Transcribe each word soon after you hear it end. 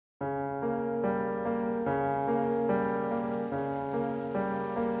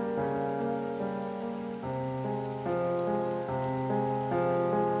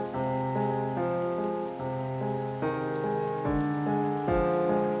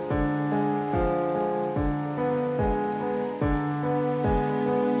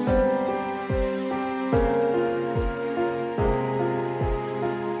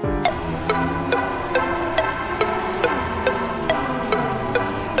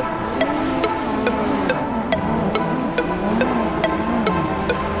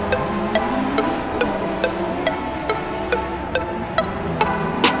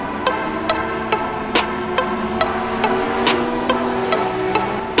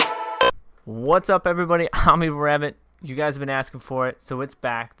What's up, everybody? I'm EvlRabbit. You guys have been asking for it, so it's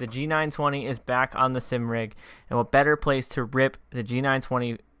back. The G920 is back on the sim rig, and what better place to rip the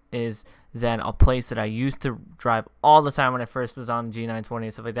G920 is than a place that I used to drive all the time when I first was on the G920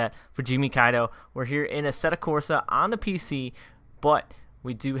 and stuff like that, for Jimmy Kaido. We're here in Assetto Corsa on the PC, but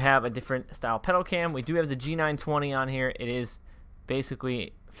we do have a different style pedal cam. We do have the G920 on here. It is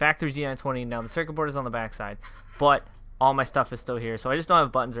basically factory G920. Now the circuit board is on the backside, but all my stuff is still here, so I just don't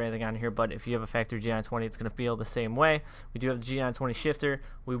have buttons or anything on here. But if you have a factory G920, it's going to feel the same way. We do have the G920 shifter.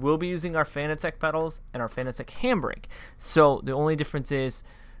 We will be using our Fanatec pedals and our Fanatec Handbrake. So the only difference is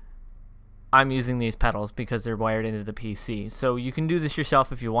I'm using these pedals because they're wired into the PC. So you can do this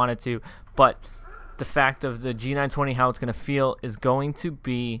yourself if you wanted to, but the fact of the G920, how it's going to feel, is going to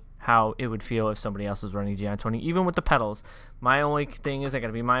be how it would feel if somebody else was running G920, even with the pedals. My only thing is I got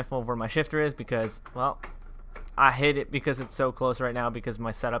to be mindful of where my shifter is because, well, I hit it because it's so close right now because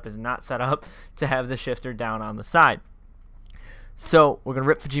my setup is not set up to have the shifter down on the side. So we're going to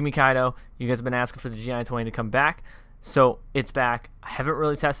rip for Jimmy Kaido. You guys have been asking for the G920 to come back. So it's back. I haven't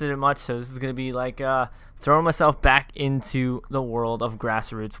really tested it much, so this is going to be like throwing myself back into the world of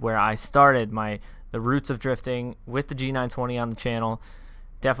grassroots where I started the roots of drifting with the G920 on the channel.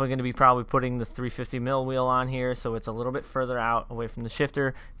 Definitely going to be probably putting the 350mm wheel on here so it's a little bit further out away from the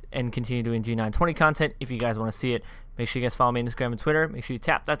shifter, and continue doing G920 content. If you guys want to see it, make sure you guys follow me on Instagram and Twitter. Make sure you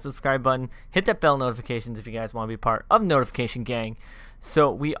tap that subscribe button, hit that bell notifications if you guys want to be part of Notification Gang.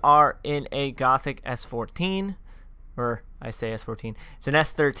 So we are in a Gothic S14, or I say S14, it's an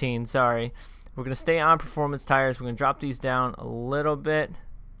S13, sorry. We're going to stay on performance tires. We're going to drop these down a little bit,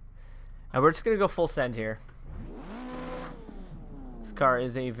 and we're just going to go full send here. This car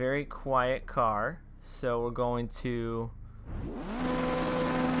is a very quiet car, so we're going to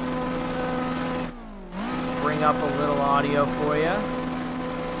bring up a little audio for you.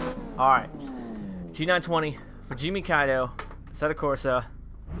 Alright, G920 for Jimmy Kaido, Assetto Corsa.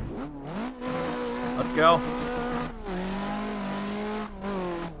 Let's go.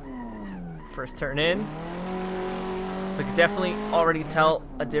 First turn in. So I can definitely already tell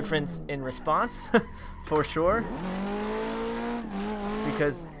a difference in response for sure,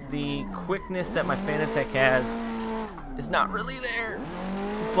 because the quickness that my Fanatec has is not really there.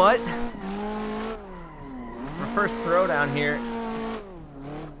 But for first throw down here,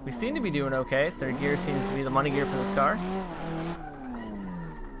 we seem to be doing okay. Third gear seems to be the money gear for this car.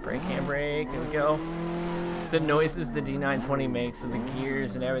 Brake, handbrake, there we go. The noises the G920 makes of the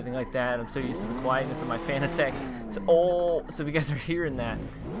gears and everything like that, I'm so used to the quietness of my Fanatec. So if you guys are hearing that,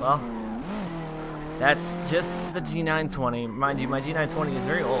 well, that's just the G920. Mind you, my G920 is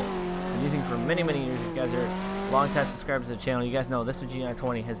very old. I've been using it for many, many years. If you guys are long-time subscribers to the channel, you guys know this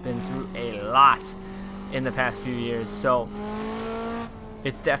G920 has been through a lot in the past few years, so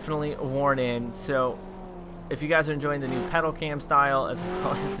it's definitely worn in. So if you guys are enjoying the new pedal cam style as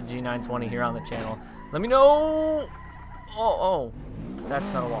well as the G920 here on the channel, let me know. Oh,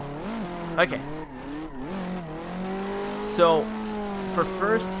 that's not a wall. Okay, so for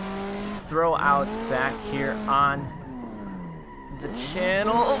first throw outs back here on the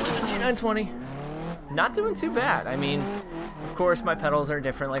channel, the G920, not doing too bad. I mean, of course my pedals are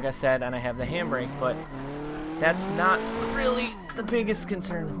different, like I said, and I have the handbrake, but that's not really the biggest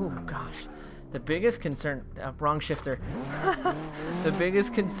concern. Oh gosh, the biggest concern, wrong shifter. The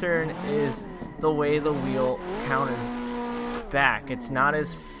biggest concern is the way the wheel counters back. It's not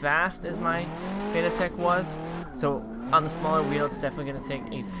as fast as my Fanatec was, so on the smaller wheel it's definitely going to take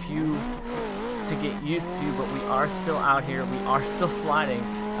a few to get used to, but we are still out here, we are still sliding.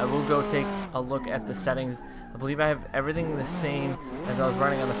 I will go take a look at the settings. I believe I have everything the same as I was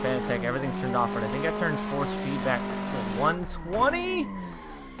running on the Fanatec, everything turned off, but I think I turned force feedback to 120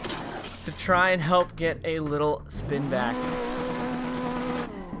 to try and help get a little spin back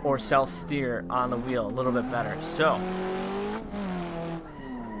or self-steer on the wheel a little bit better. So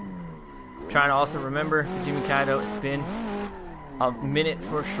trying to also remember Jimmy Kaido, it's been a minute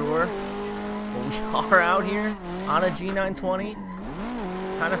for sure, but we are out here on a G920,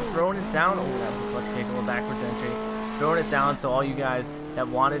 kind of throwing it down. Oh, that was a clutch kick, a little backwards entry. Throwing it down, so all you guys that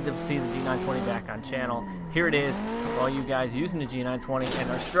wanted to see the G920 back on channel, here it is. For all you guys using the G920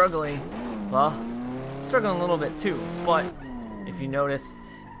 and are struggling, well, struggling a little bit too, but if you notice,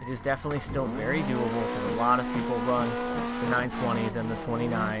 it is definitely still very doable because a lot of people run the 920s and the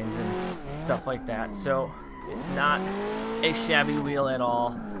 29s and stuff like that. So it's not a shabby wheel at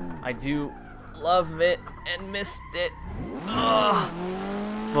all. I do love it and missed it. Ugh.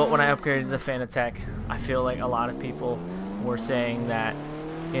 But when I upgraded the Fanatec, I feel like a lot of people were saying that,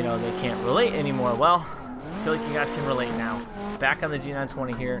 you know, they can't relate anymore. Well, I feel like you guys can relate now. Back on the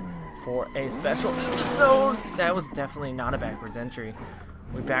G920 here, for a special episode. That was definitely not a backwards entry.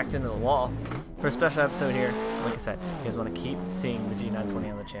 We backed into the wall for a special episode here. Like I said, if you guys want to keep seeing the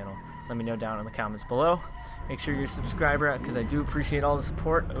G920 on the channel, let me know down in the comments below. Make sure you're a subscriber because I do appreciate all the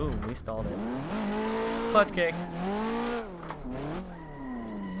support. Oh, we stalled it. Clutch kick.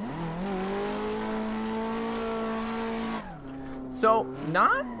 So,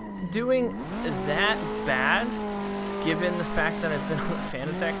 not doing that bad, given the fact that I've been on the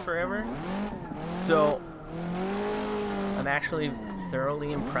Fanatec forever. So, I'm actually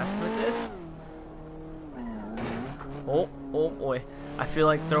thoroughly impressed with this. Oh boy. I feel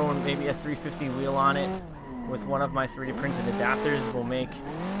like throwing maybe a 350 wheel on it with one of my 3D printed adapters will make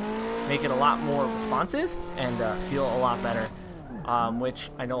it a lot more responsive and feel a lot better. Which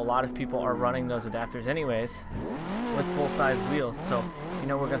I know a lot of people are running those adapters anyways with full-size wheels. So, you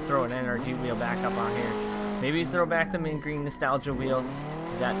know, we're going to throw an NRG wheel back up on here. Maybe throw back the mint green nostalgia wheel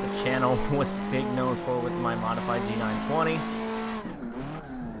that the channel was big known for with my modified G920.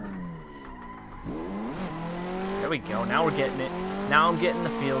 There we go. Now we're getting it. Now I'm getting the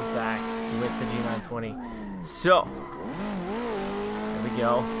feels back with the G920. So, there we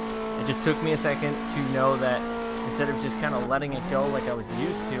go. It just took me a second to know that instead of just kind of letting it go like I was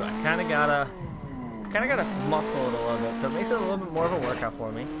used to, I kind of gotta muscle it a little bit. So it makes it a little bit more of a workout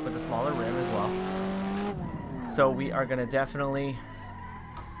for me with a smaller rim as well. So we are gonna definitely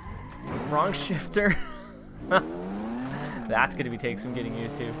wrong shifter. That's gonna be taking some getting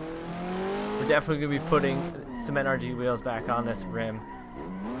used to. We're definitely gonna be putting some NRG wheels back on this rim.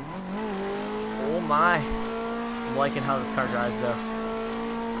 Oh my! I'm liking how this car drives though.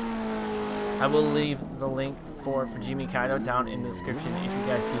 I will leave the link for Fujimi Kaido down in the description if you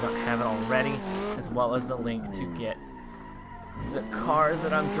guys do not have it already, as well as the link to get the cars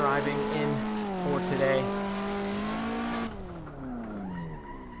that I'm driving in for today.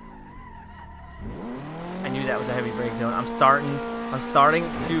 I knew that was a heavy brake zone. I'm starting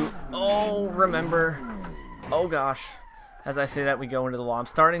to remember. Oh gosh. As I say that, we go into the wall. I'm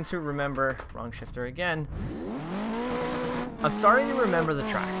starting to remember, wrong shifter again. I'm starting to remember the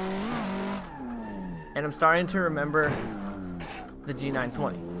track. And I'm starting to remember the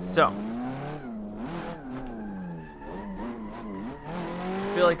G920. So,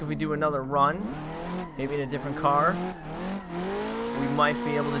 I feel like if we do another run, maybe in a different car, we might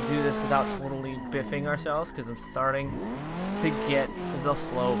be able to do this without totally biffing ourselves, because I'm starting to get the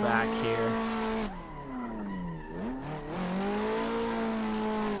flow back here.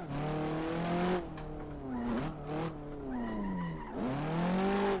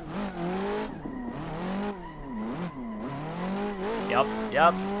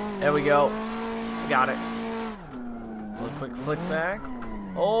 Yep, there we go. Got it. A little quick flick back.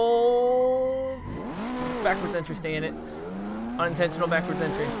 Oh, backwards entry, stay in it. Unintentional backwards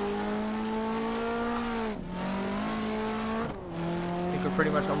entry. I think we're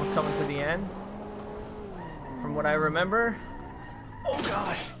pretty much almost coming to the end. From what I remember. Oh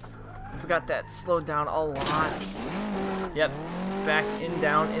gosh, I forgot that slowed down a lot. Yep, back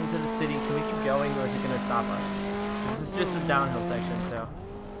down into the city. Can we keep going, or is it going to stop us? This is just a downhill section, so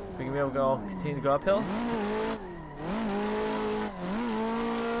we can be able to continue to go uphill.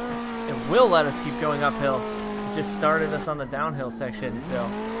 It will let us keep going uphill. It just started us on the downhill section, so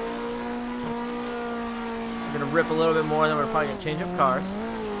we're gonna rip a little bit more, then we're probably gonna change up cars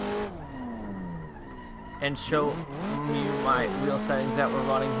and show you my wheel settings that we're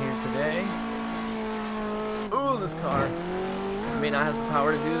running here today. Ooh, this car. I may not have the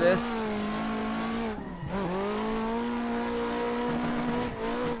power to do this.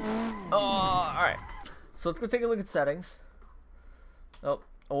 Alright, so let's go take a look at settings.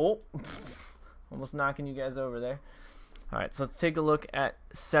 Oh, almost knocking you guys over there. Alright, so let's take a look at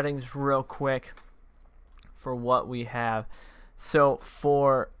settings real quick for what we have. So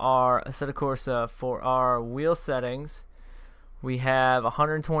for our Assetto Corsa, for our wheel settings, we have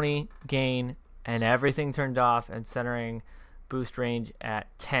 120 gain and everything turned off and centering boost range at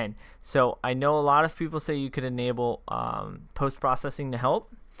 10. So I know a lot of people say you could enable post-processing to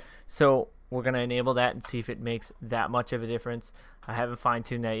help. So we're going to enable that and see if it makes that much of a difference. I haven't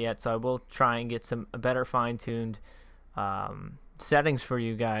fine-tuned that yet, so I will try and get some better fine-tuned settings for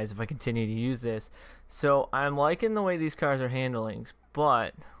you guys if I continue to use this. So I'm liking the way these cars are handling,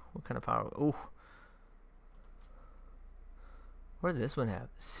 but what kind of power? Ooh. What did this one have?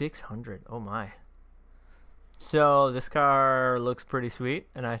 600. Oh my. So this car looks pretty sweet,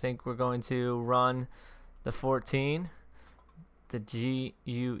 and I think we're going to run the 14. The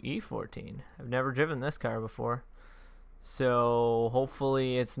GUE14. I've never driven this car before, so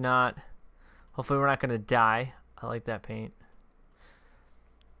hopefully it's not. Hopefully we're not gonna die. I like that paint.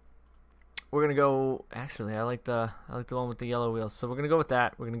 we're gonna go. Actually, I like the one with the yellow wheels. So we're gonna go with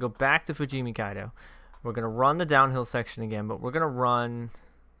that. We're gonna go back to Fujimi Kaido. We're gonna run the downhill section again, but we're gonna run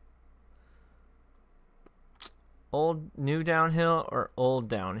new downhill or old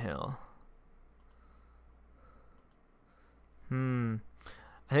downhill. I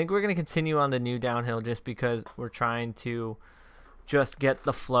think we're gonna continue on the new downhill just because we're trying to just get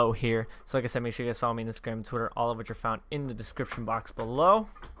the flow here. So like I said, make sure you guys follow me on Instagram and Twitter, all of which are found in the description box below.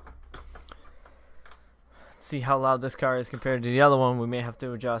 See how loud this car is compared to the other one. We may have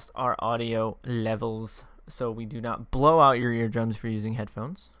to adjust our audio levels so we do not blow out your eardrums if you're using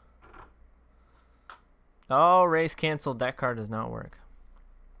headphones. Oh, race canceled. That car does not work.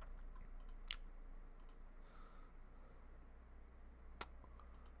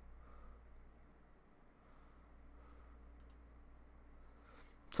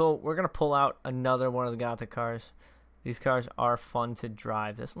 So we're going to pull out another one of the Gata cars. These cars are fun to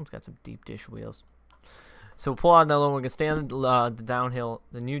drive. This one's got some deep dish wheels. So we'll pull out another one. We're going to stay on the downhill,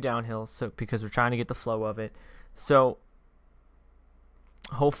 the new downhill, so because we're trying to get the flow of it. So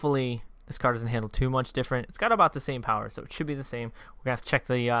hopefully this car doesn't handle too much different. It's got about the same power, so it should be the same. We're going to have to check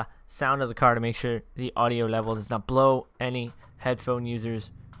the sound of the car to make sure the audio level does not blow any headphone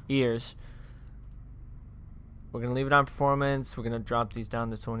users' ears. We're going to leave it on performance. We're going to drop these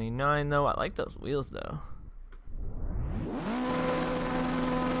down to 29, though. I like those wheels, though.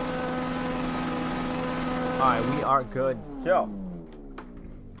 Alright, we are good. So,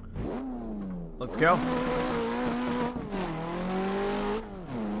 let's go.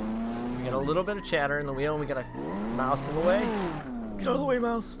 We got a little bit of chatter in the wheel, and we got a mouse in the way. Get out of the way,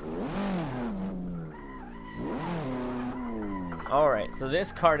 mouse. Alright, so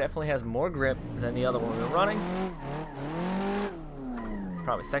this car definitely has more grip than the other one we were running.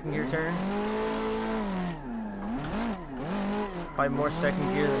 Probably second gear turn. Probably more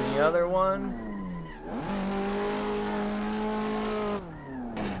second gear than the other one.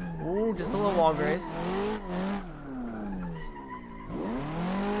 Ooh, just a little wall graze.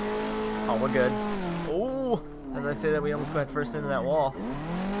 Oh, we're good. Ooh, as I say that, we almost got first into that wall.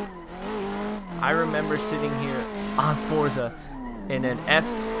 I remember sitting here on Forza in an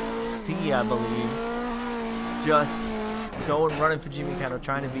FC, I believe, just going running Fujimi Kaido,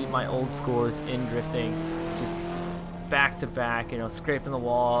 trying to beat my old scores in drifting, just back to back, you know, scraping the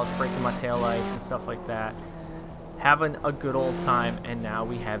walls, breaking my taillights and stuff like that. Having a good old time, and now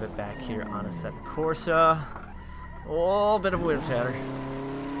we have it back here on Assetto Corsa. Oh, bit of wheel chatter.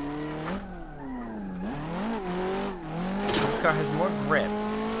 This car has more grip,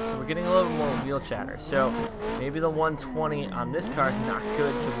 so we're getting a little bit more wheel chatter. So maybe the 120 on this car is not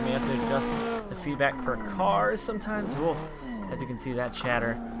good, so we may have to adjust the feedback per car sometimes. Oh, as you can see, that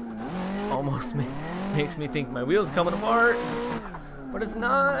chatter almost makes me think my wheel's coming apart, but it's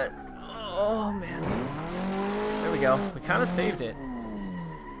not. Oh, man. There we go. We kind of saved it.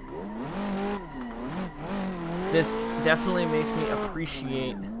 This definitely makes me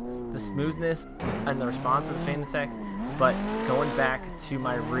appreciate the smoothness and the response of the Fanatec, but going back to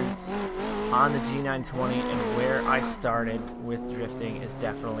my roots on the G920 and where I started with drifting is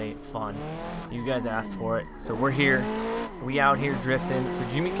definitely fun. You guys asked for it, so we're here. We out here drifting for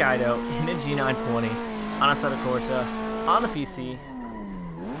Fujimi Kaido in a G920 on Assetto Corsa on the PC.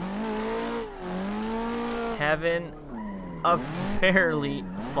 Having a fairly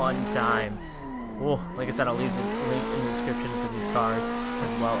fun time. Oh, like I said, I'll leave the link in the description for these cars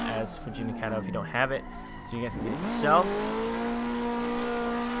as well as Fujimi Kaido if you don't have it, so you guys can get it yourself.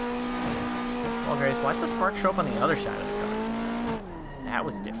 Well, Grace, why'd the spark show up on the other side of the car? That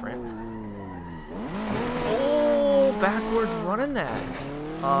was different. Oh, backwards running that.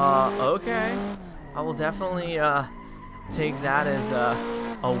 Okay. I will definitely take that as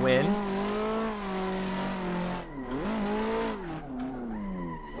a win.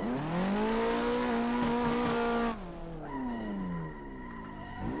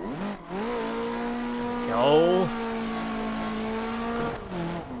 Go.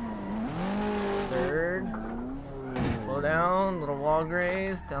 Third. Slow down. Little wall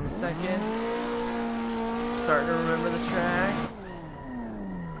graze. Down the second. Starting to remember the track.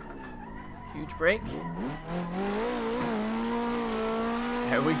 Huge break.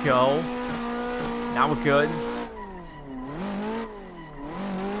 There we go. Now we're good.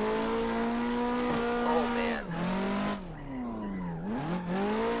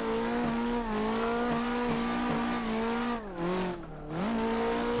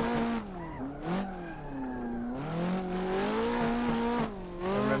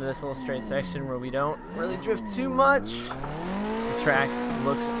 This little straight section where we don't really drift too much. The track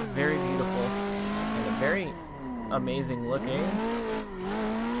looks very beautiful and very amazing looking.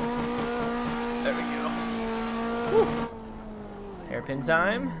 Hairpin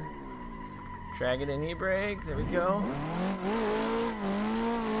time. Drag it in e-brake. There we go.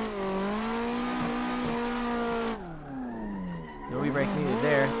 No e-brake needed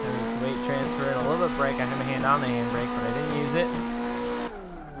there. There's weight transfer and a little bit of brake. I had my hand on the handbrake, but I didn't use it.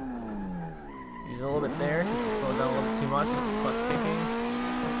 Use a little bit there because it slowed down a little too much. Clutch kicking.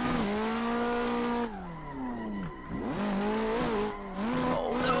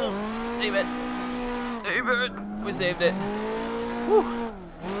 Oh no! Save it! Save it! We saved it. Whew.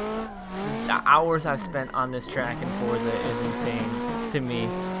 The hours I've spent on this track in Forza is insane to me.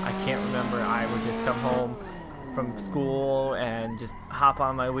 I can't remember. I would just come home from school and just hop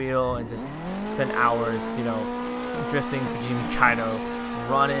on my wheel and just spend hours, you know, drifting Fujimi Kaido,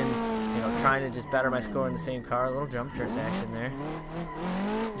 running, you know, trying to just better my score in the same car. A little jump drift action there.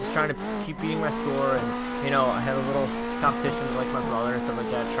 Just trying to keep beating my score, and, you know, I had a little competition with, like, my brother and stuff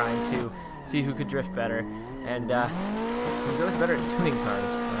like that, trying to see who could drift better. And he was always better at tuning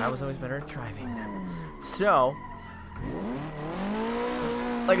cars, but I was always better at driving them. So,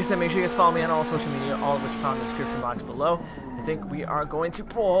 like I said, make sure you guys follow me on all social media, all of which you found in the description box below. I think we are going to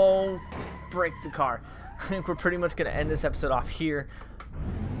break the car. I think we're pretty much going to end this episode off here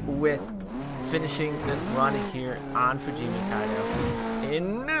with finishing this run here on Fujimi Kaido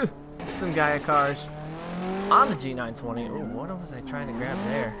in some Gaia cars on the G920. Oh, what was I trying to grab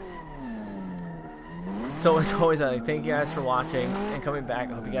there? So as always, I'd like to thank you guys for watching and coming back.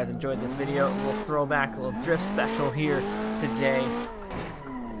 I hope you guys enjoyed this video. A little throwback, a little drift special here today.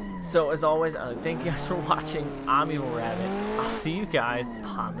 So as always, I'd like to thank you guys for watching. I'm EvlRabbit. I'll see you guys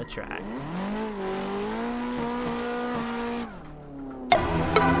on the track.